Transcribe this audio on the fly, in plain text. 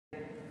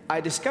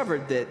I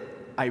discovered that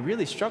I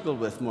really struggled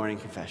with morning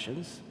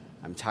confessions.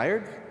 I'm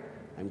tired,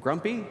 I'm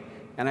grumpy,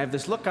 and I have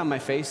this look on my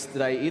face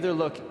that I either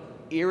look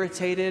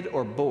irritated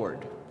or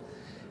bored.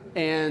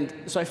 And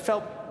so I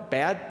felt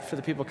bad for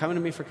the people coming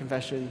to me for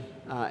confession,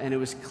 and it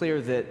was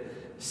clear that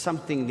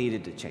something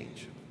needed to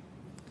change.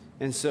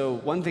 And so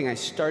one thing I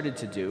started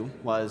to do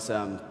was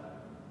I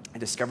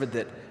discovered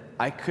that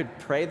I could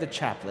pray the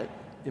chaplet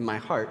in my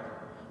heart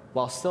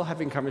while still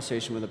having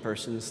conversation with a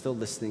person, still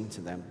listening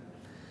to them.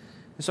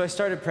 And so I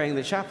started praying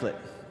the chaplet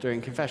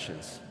during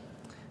confessions.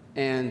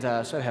 And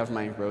so I'd have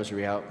my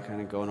rosary out, kind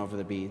of going over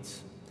the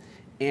beads.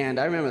 And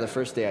I remember the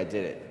first day I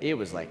did it, it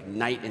was like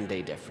night and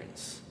day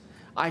difference.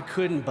 I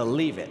couldn't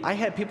believe it. I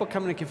had people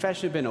coming to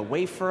confession who'd been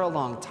away for a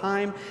long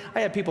time. I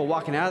had people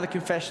walking out of the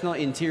confessional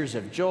in tears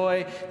of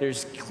joy.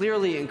 There's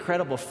clearly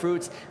incredible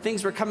fruits.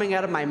 Things were coming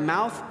out of my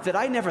mouth that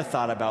I never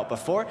thought about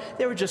before.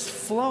 They were just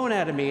flowing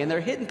out of me, and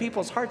they're hitting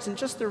people's hearts in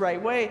just the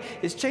right way.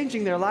 It's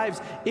changing their lives.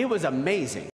 It was amazing.